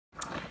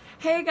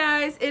Hey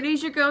guys, it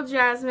is your girl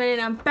Jasmine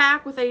and I'm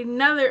back with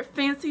another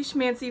fancy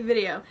schmancy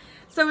video.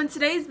 So in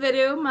today's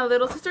video, my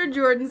little sister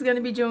Jordan is going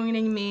to be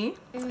joining me.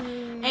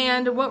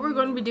 And what we're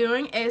going to be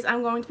doing is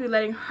I'm going to be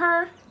letting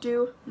her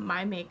do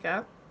my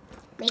makeup.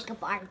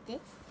 Makeup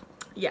artist?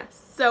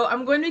 Yes. So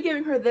I'm going to be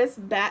giving her this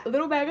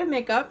little bag of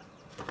makeup.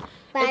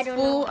 But it's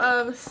full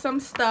of some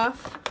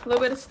stuff, a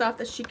little bit of stuff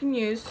that she can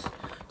use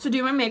to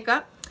do my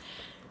makeup.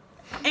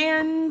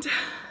 And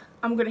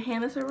I'm going to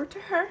hand this over to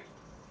her.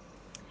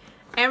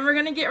 And we're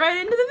going to get right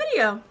into the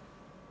video.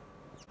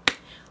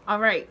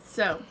 Alright,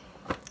 so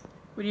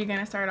what are you going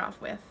to start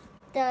off with?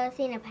 The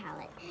Athena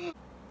palette.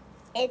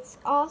 It's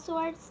all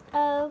sorts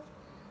of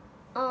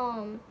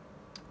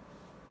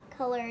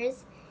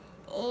colors,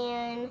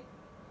 and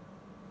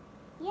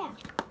yeah.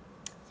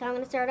 So I'm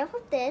going to start off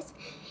with this,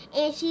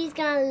 and she's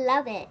going to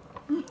love it.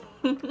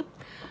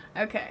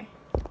 Okay.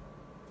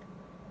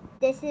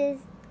 This is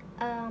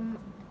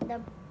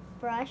the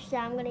brush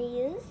that I'm going to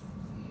use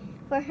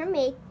for her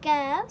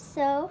makeup.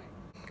 So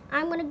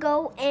I'm going to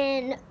go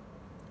and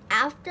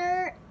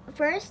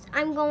first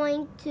I'm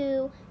going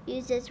to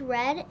use this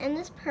red and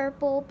this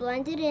purple,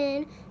 blend it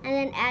in, and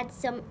then add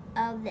some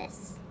of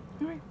this.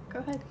 Alright, go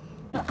ahead.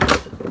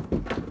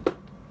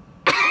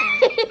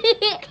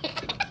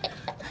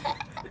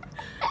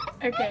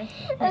 Okay.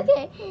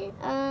 Okay.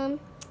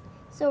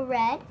 So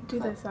red. Do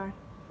this side.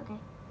 Okay.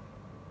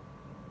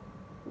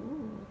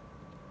 Ooh,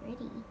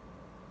 pretty.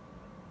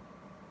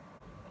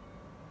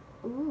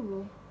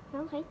 Ooh, I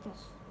don't like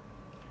this.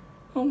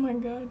 Oh my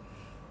god.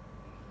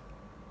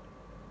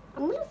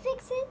 I'm gonna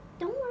fix it.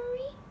 Don't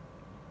worry.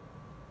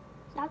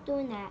 Stop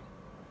doing that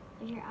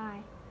with your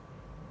eye.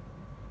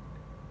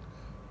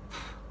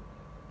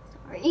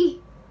 Sorry.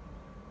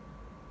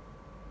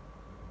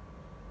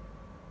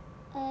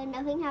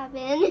 Nothing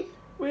happened.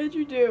 What did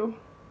you do?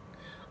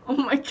 Oh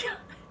my god.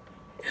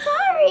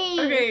 Sorry.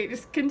 Okay,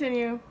 just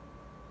continue.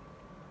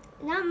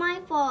 Not my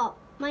fault.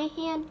 My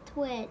hand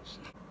twitched.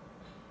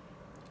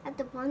 I have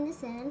to blend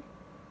this in.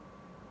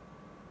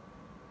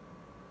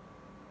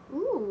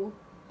 Ooh,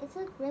 it's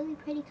a really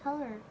pretty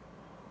color.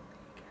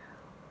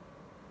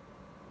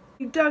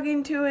 You dug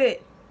into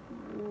it.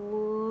 Whoops.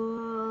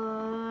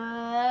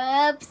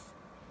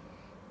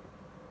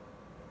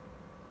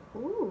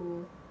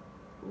 Ooh.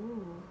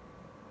 Ooh.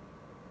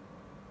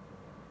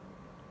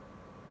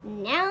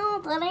 Now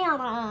the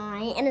other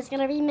eye, and it's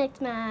gonna be mix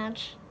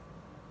match.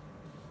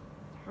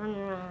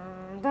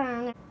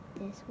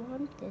 This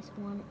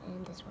one,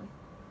 and this one.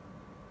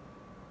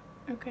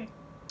 Okay.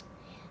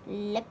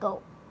 Let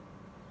go.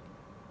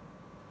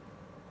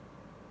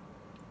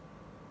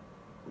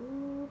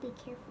 Ooh, be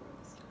careful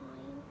this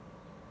time.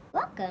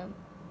 Welcome.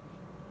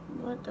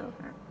 What the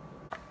heck?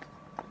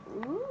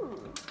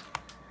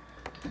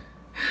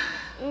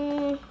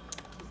 Ooh.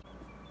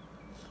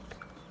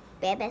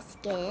 Baby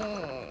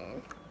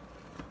skin.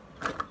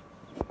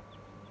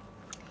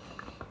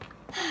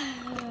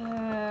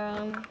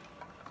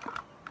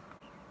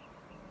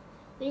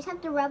 We just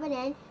have to rub it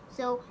in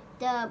so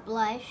the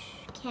blush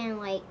can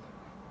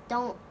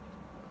don't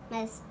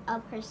mess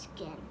up her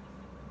skin.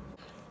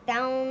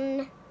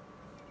 Then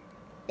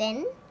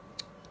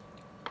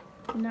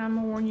Now I'm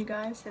gonna warn you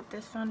guys that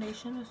this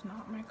foundation is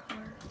not my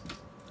color.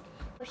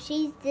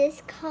 she's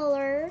this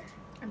color.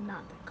 I'm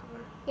not that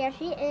color. Yeah,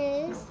 she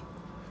is.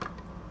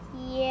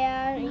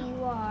 Yeah, No.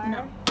 you are.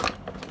 No.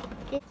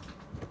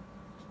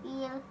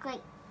 You look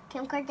like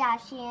Kim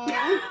Kardashian.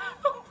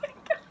 Oh my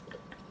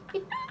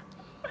god.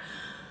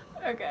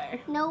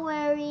 Okay. No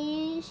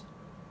worries.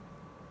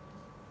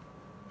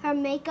 Her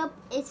makeup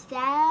is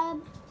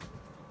fab.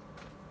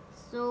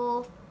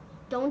 So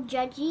don't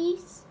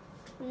judgies.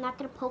 I'm not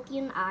gonna poke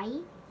you in the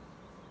eye.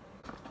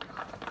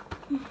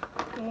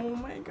 Oh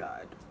my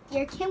god.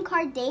 You're Kim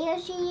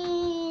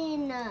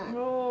Kardashian.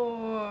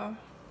 Oh.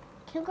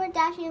 Kim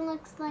Kardashian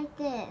looks like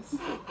this.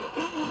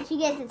 She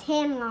gets a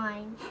tan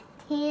line.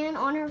 Tan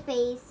on her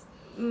face.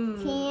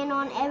 Tan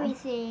on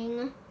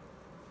everything.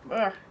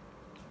 Ugh.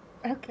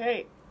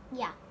 Okay.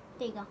 Yeah,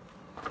 there you go.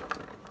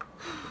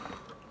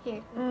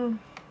 Here.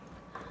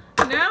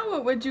 Now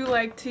what would you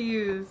like to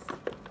use?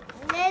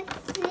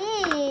 Let's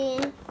see.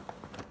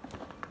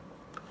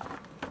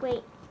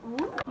 Wait.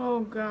 Ooh. Oh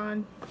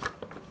god.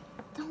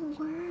 Don't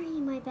worry,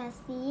 my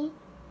bestie.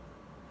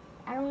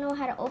 I don't know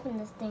how to open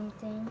this thing.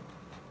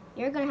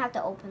 You're gonna have to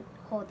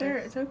hold There,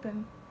 it. it's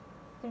open.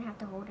 You're gonna have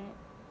to hold it.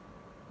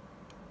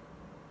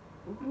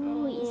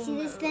 Ooh, you see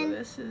this thing?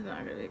 This is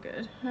not gonna be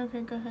good.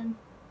 Okay, go ahead.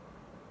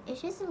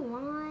 It's just a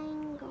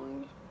line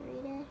going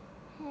straight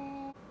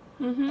ahead.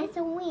 Mm-hmm. It's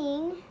a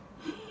wing,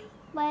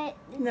 but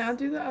it's Now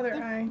do the other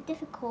eye.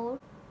 difficult.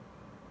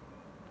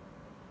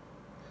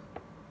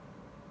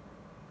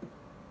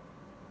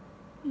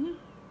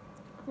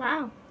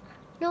 Wow.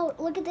 No,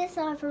 look at this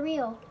for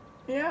real.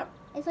 Yep.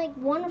 It's like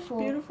wonderful.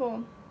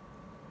 Beautiful.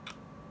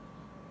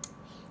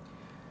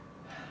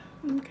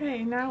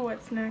 Okay, now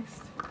what's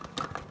next?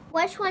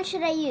 Which one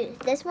should I use?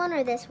 This one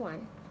or this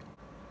one?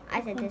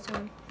 I said this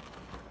one.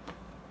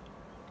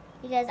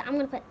 Because I'm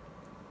going to put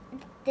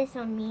this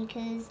on me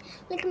because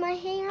look at my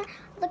hair,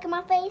 look at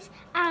my face.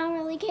 I don't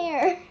really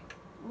care.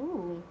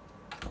 Ooh.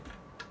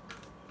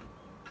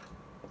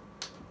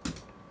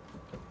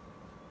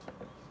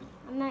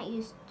 I'm not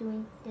used to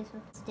doing this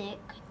with stick.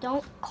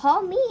 Don't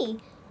call me.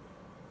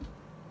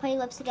 Put your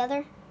lips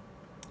together.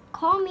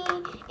 Call me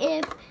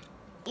if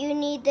you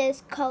need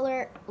this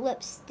color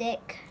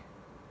lipstick.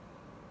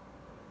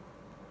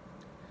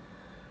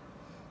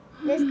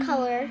 This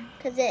color,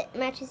 because it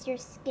matches your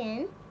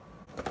skin.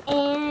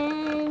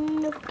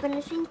 And the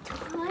finishing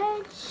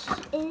touch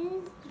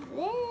is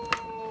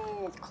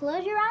this.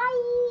 Close your eyes.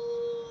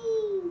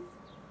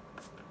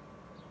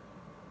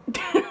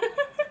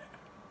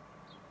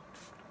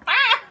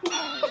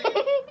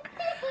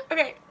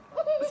 Okay,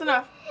 that's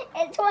enough.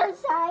 It's one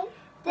side,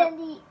 then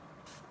the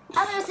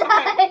other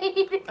side.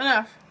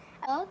 Enough.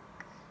 Look.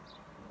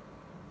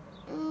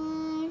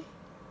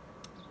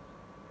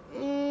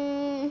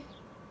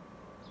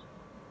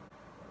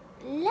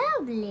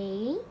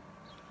 Lovely.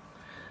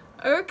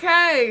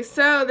 Okay,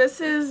 so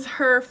this is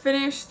her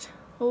finished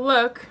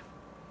look.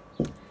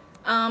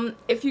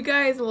 If you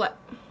guys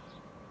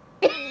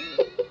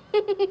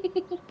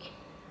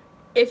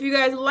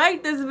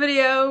like this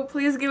video,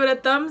 please give it a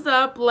thumbs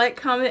up, like,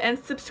 comment,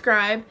 and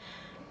subscribe.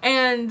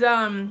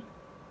 And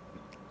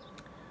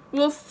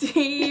we'll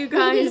see you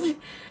guys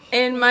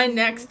in my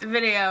next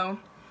video.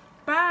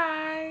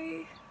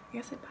 Bye.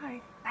 I said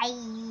bye.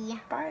 Bye.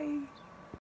 Bye.